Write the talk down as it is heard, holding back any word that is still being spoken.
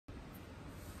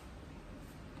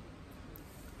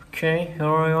Okay,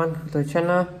 hello everyone to the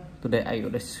channel. Today I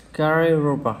got a scary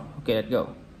robot. Okay, let's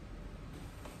go.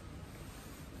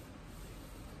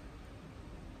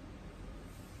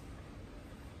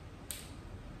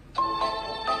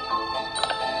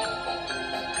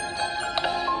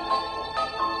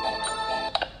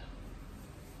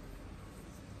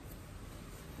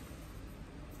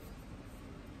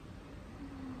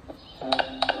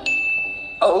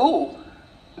 Oh,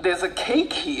 there's a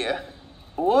cake here.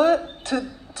 What to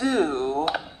do?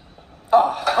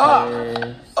 Aha!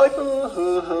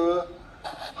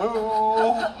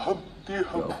 Oh, Humpty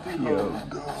Humpty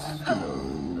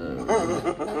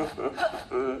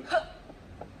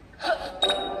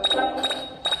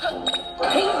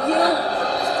Hey you!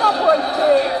 Stop right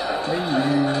there! Hey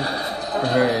you!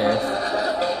 Yes.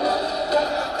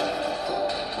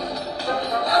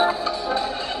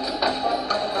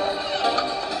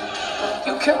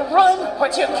 You can run,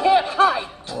 but you can't hide!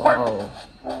 Wow.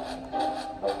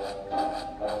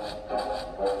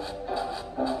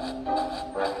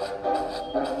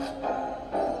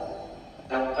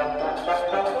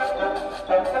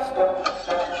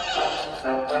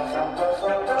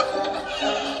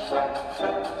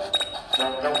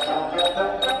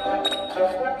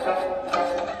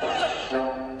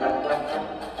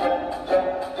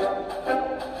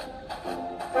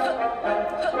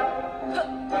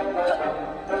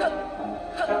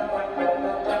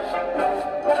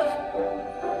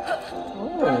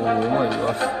 Oh my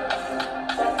gosh.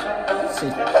 Let's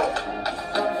see.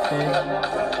 Okay.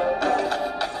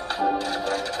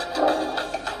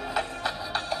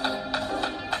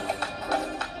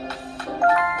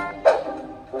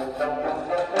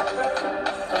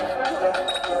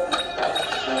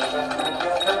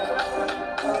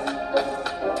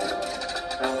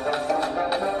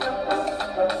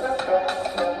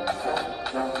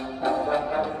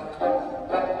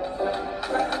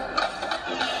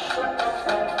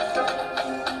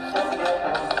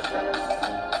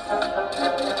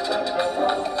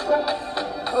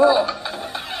 Ugh,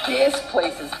 this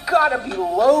place has gotta be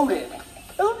loaded.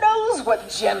 Who knows what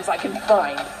gems I can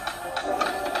find?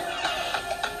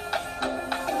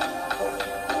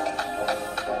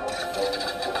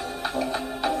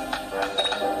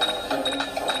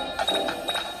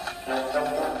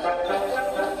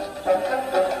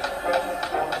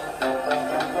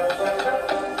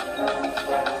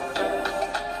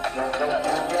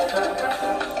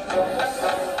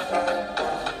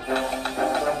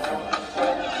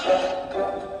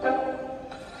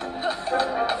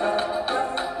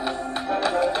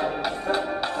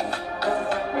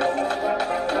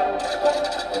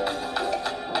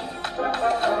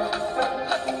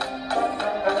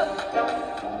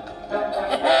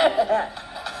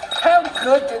 How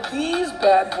good do these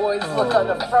bad boys look on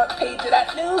the front page of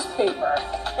that newspaper?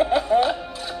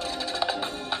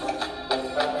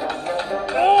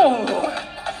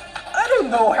 I don't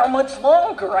know how much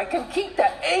longer I can keep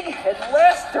that egghead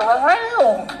Lester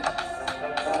around.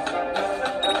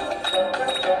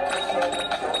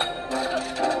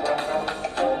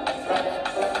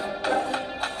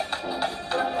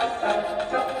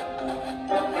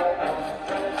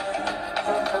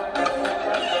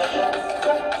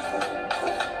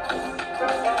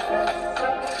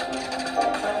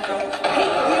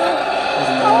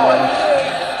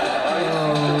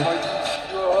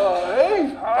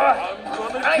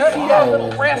 I see that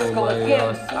little rascal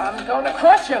again. I'm gonna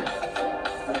crush him.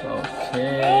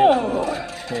 Okay.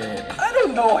 Okay. I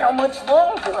don't know how much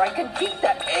longer I can keep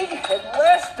that egghead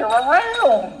Lester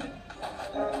around.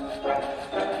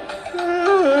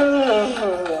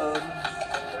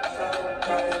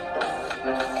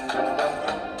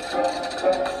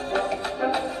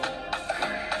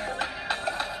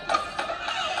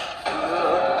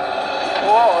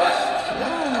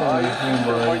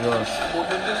 Oh my gosh.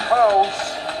 In this house.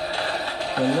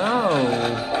 Hello.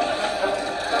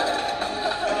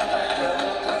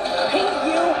 Hey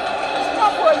you!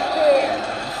 Stop right there!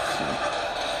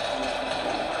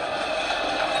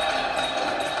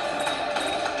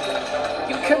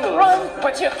 You can run,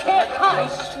 but you can't hide!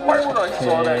 Why would I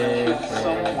saw that kid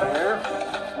somewhere?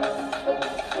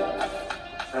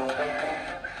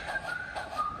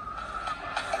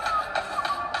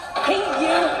 Hey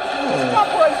you! Stop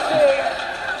right there!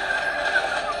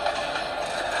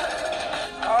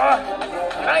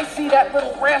 When I see that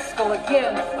little rascal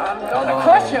again, I'm gonna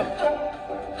crush him!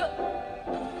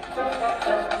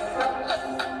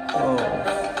 Oh.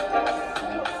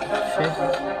 Shit.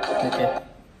 Okay.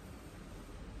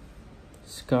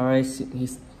 Scar is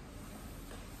his.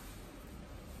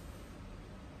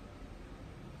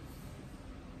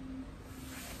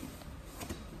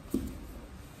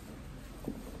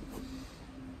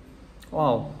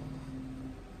 Wow.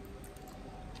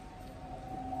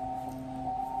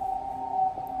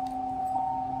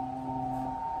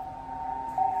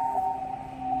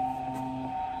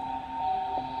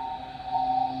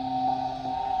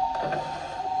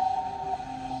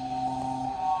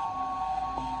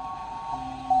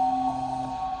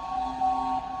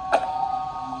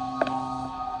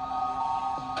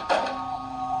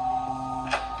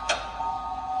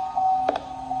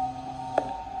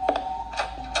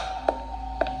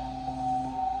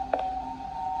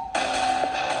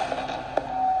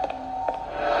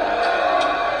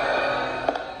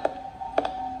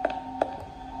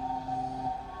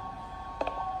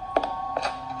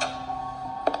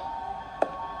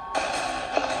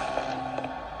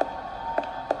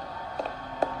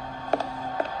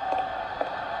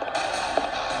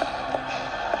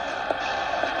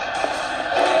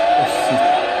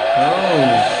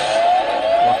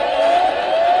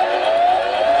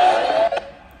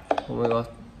 Oh my god.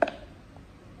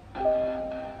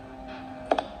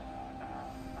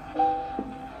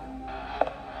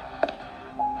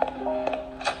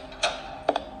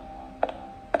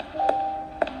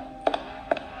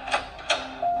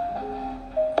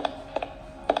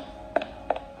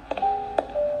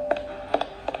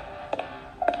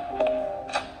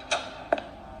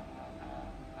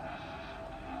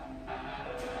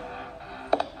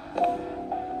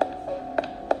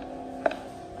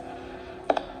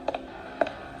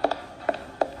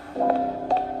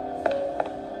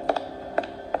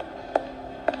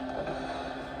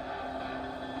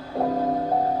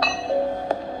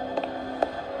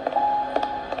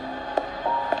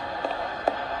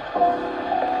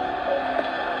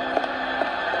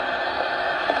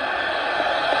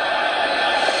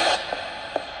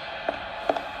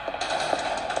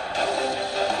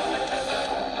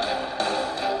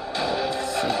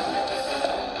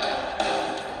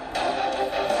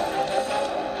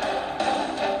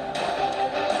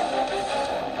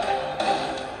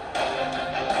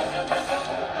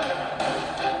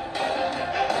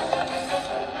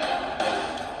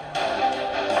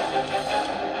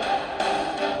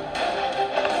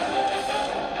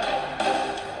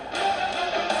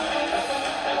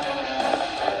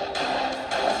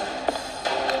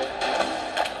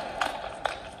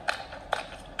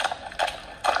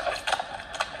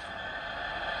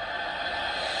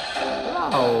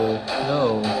 Oh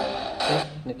no.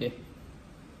 Okay.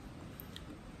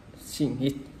 Xin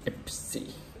hit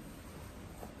FC.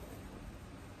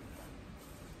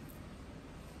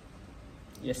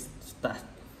 Yes, start.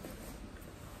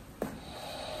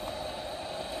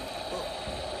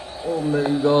 Oh my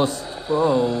gosh.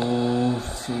 Oh,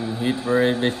 xin hit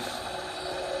very big.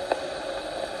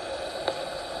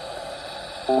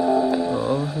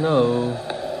 Oh no.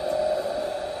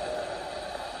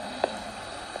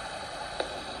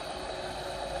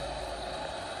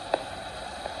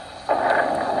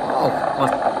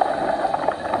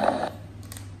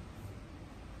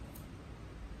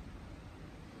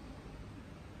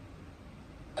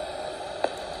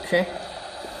 Okay.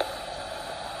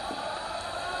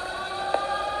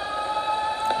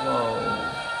 Wow.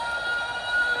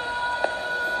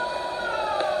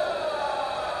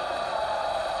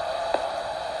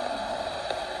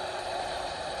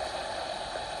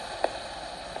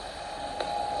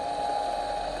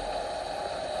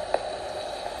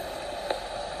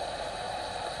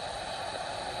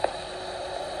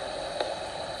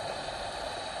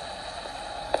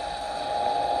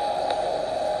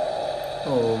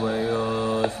 Oh my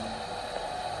god.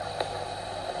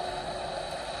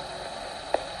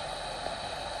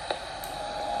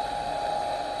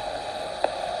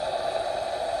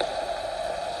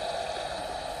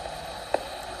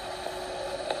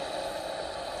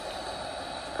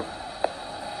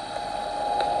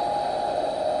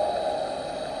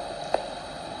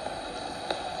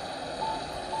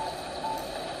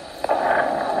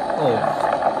 Oh,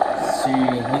 see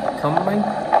it coming.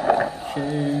 She.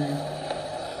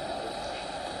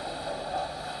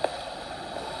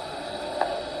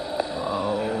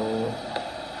 Wow.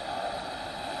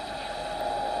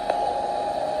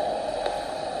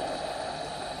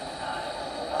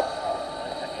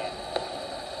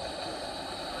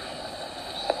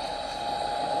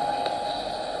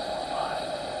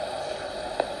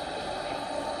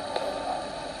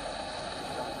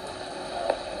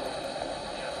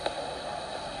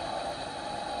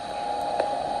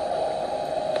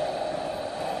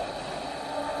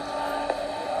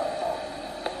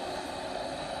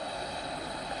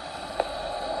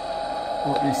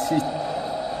 What is it?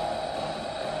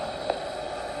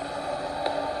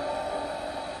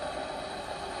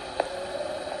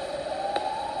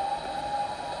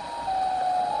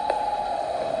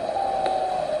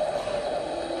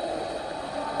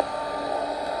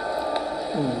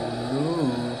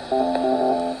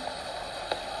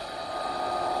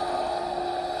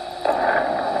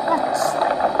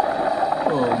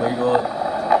 god.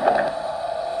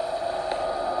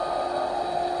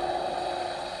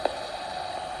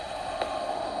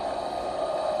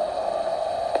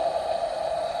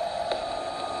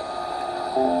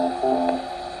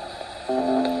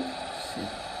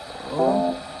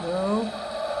 Oh no.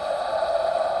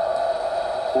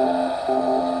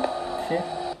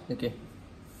 Okay.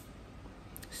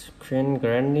 Screen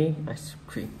granny ice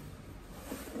cream.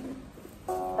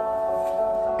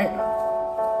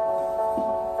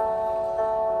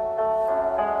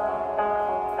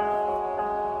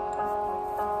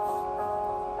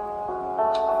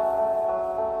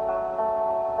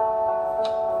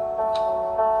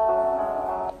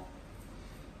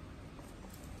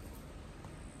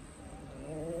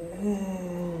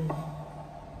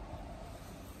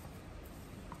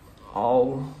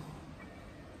 Oh.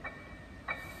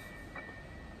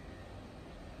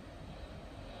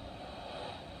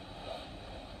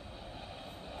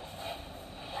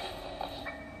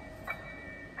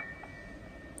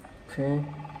 Okay.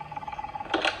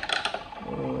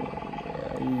 Oh,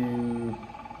 yeah, you.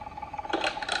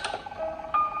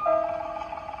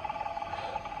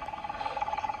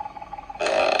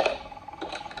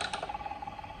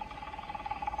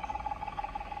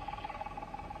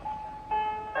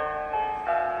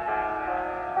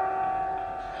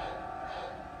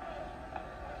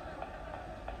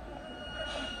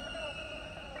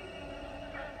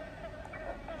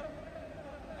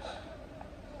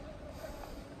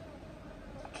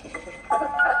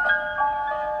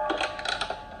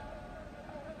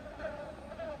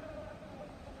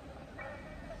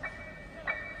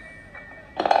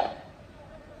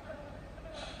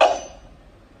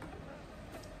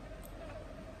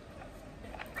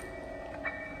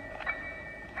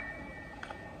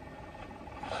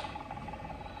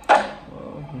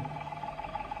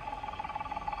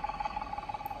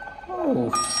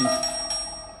 Oh, shit.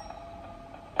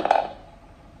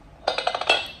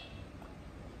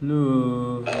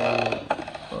 Look.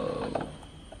 Oh.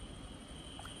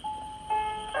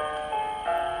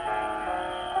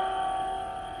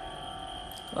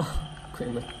 Oh,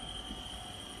 equipment.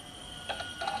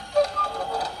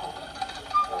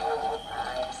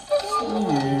 See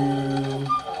you.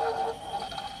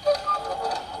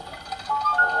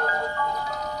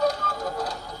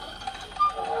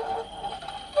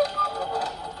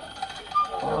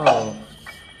 Oh.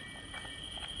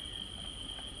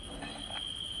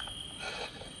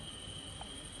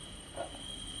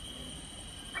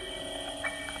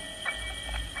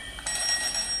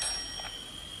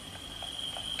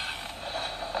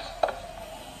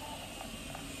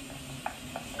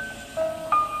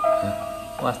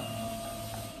 What?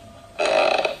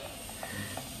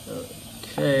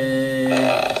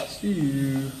 Okay. See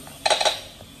you.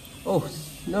 Oh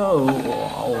no!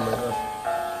 Oh my god.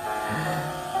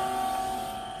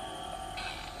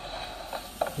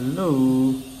 Hello.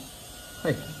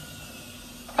 Hey.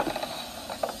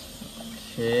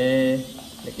 Okay.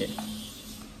 Okay.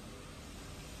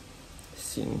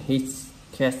 Sing his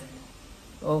cat.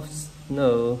 Oh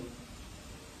no.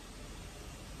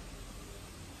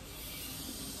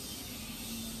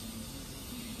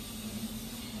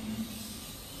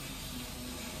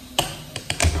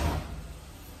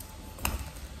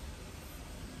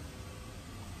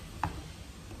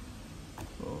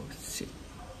 Oh shit.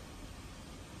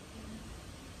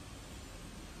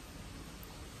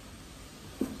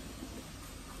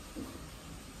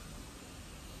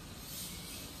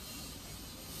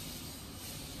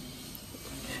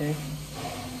 Okay.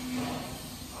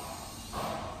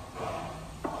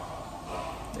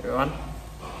 Everyone.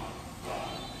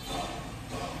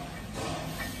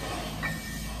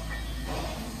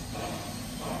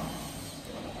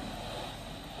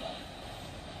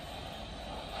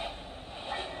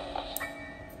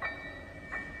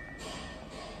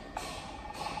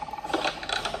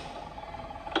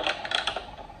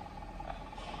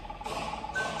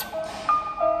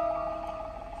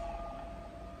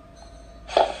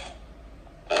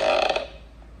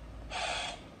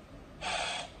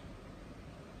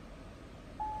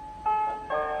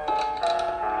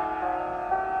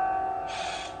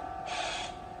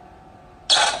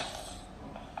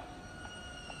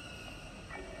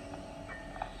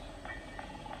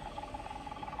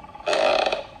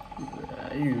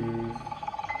 You.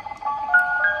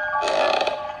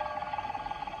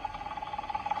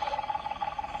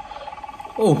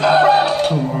 Oh.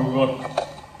 Oh my god.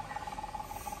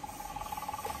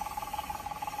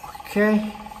 Okay.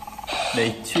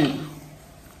 Day 2.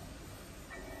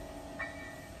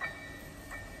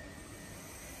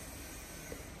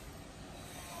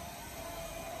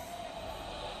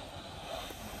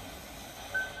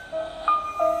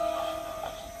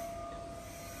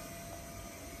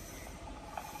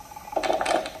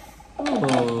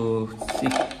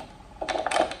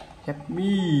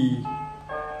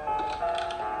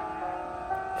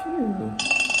 Phew.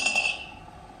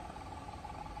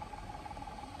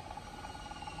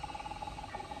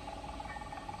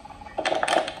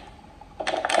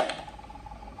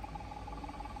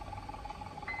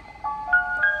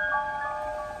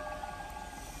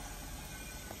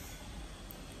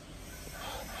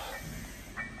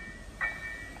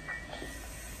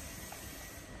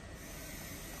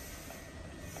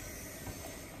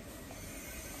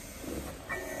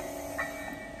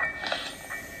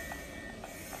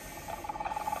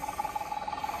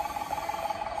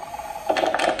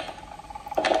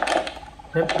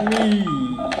 Help me!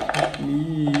 Help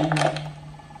me!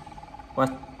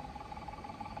 What?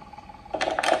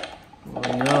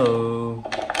 Oh no!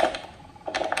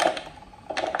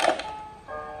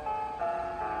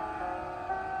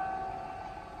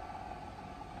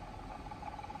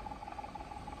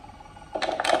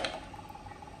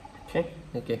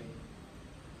 Okay.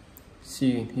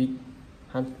 See you in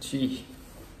Hanchi.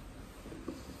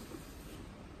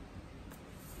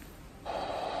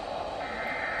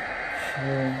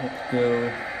 Let's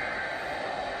go.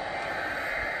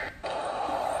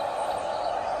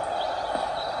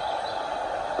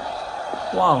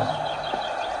 Wow.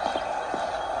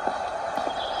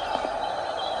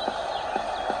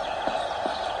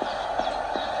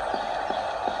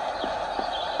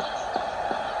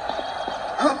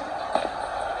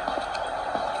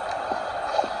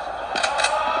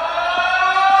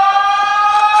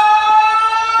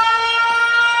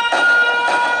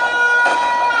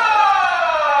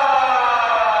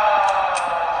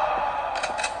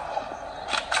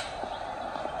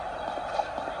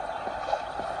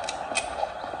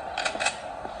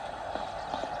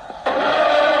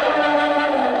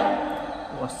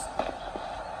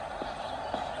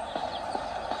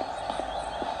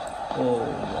 Oh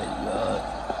my god.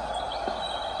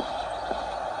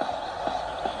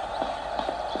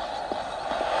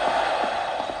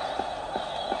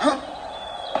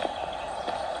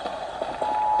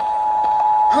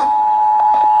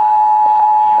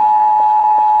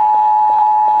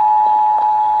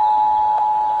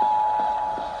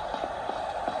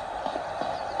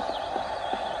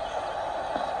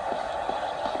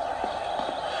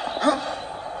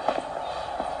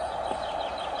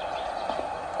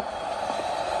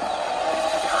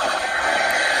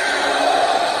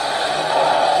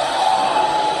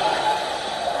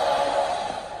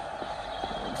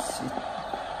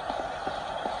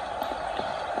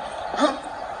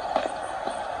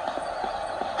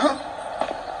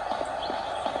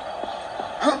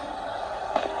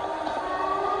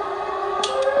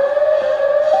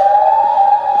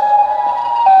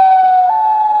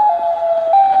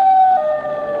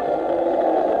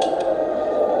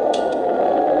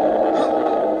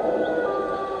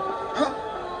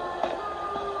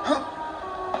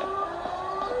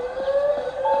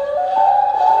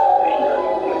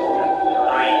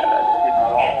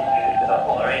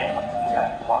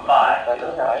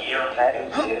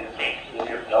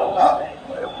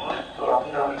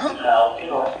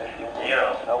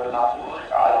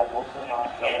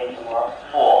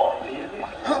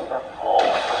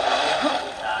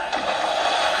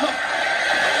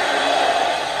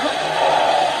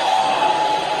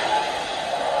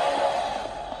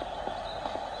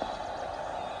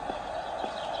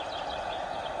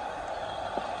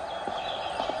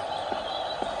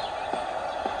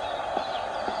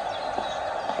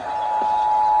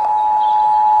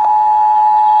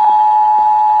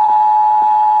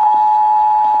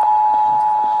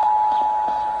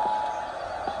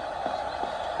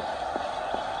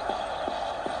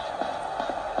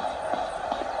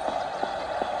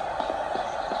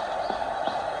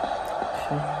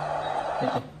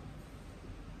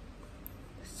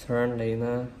 Turn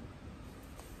Lena.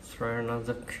 Turn on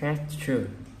the capture.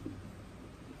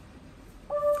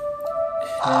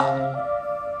 Okay.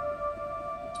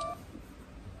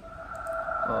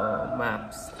 Oh,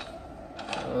 maps.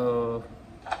 Oh,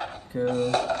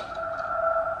 go.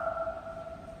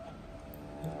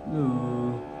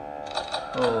 Ooh.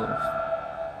 Oh.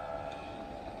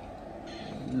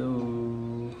 Low.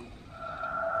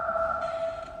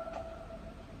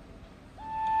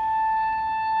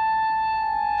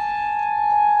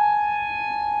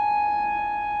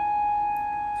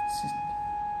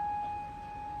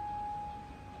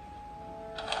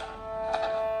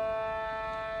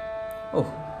 Oh.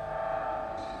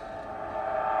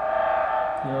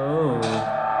 Yo.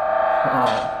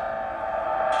 Oh.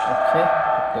 Okay.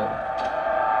 Go.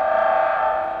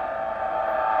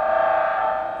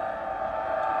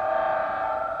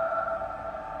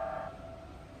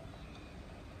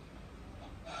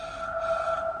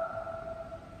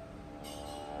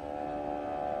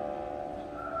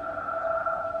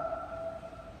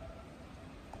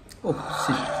 Oh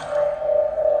shit.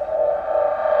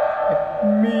 Help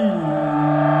me.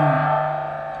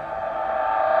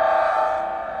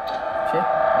 Chết.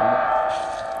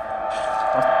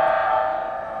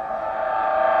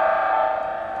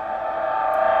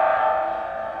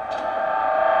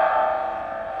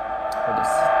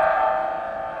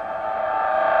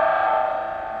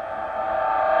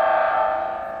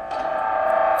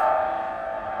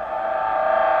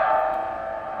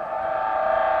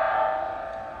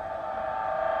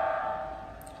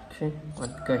 Okay,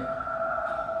 one cây.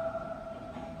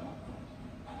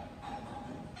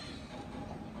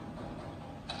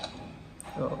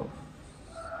 Oh.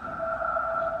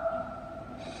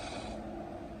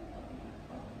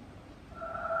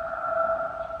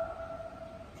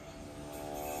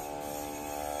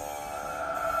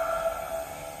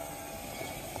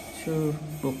 Two,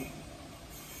 book.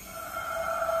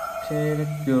 Okay,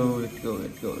 let's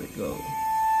go.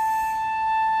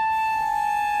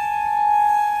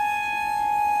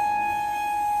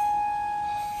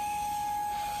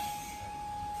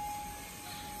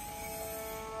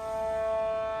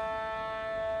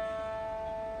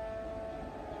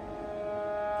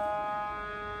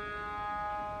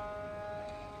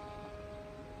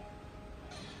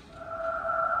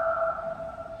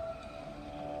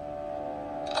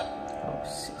 Oh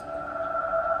shit.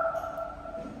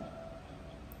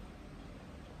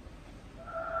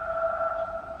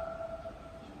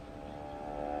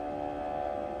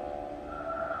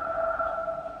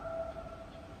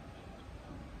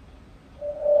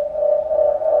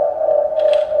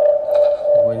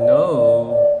 We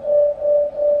know.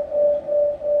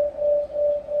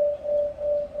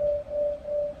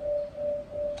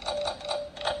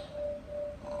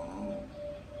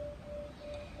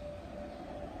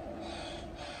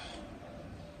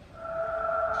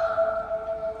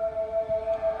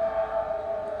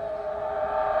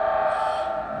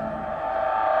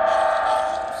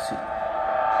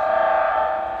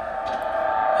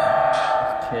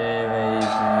 Okay, baby,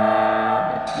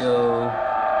 let's go.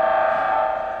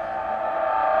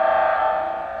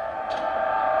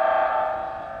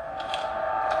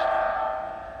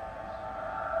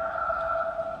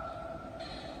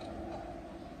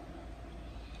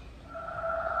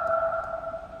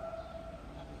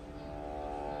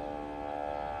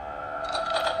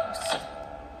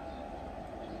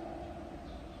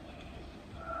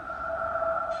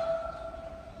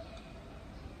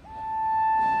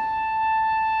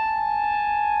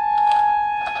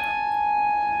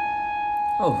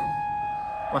 Oh,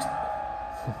 what?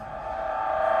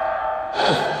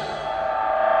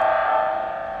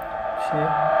 Shit.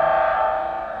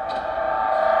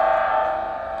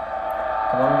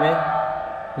 Come on, baby.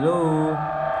 Hello.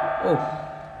 Oh.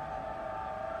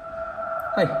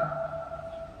 Hey.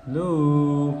 Hello.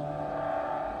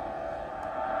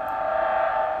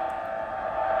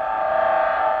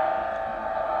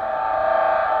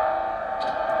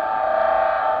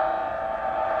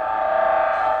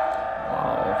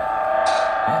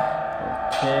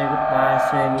 Okay, goodbye.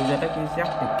 See you in the next video.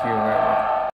 Thank you very much.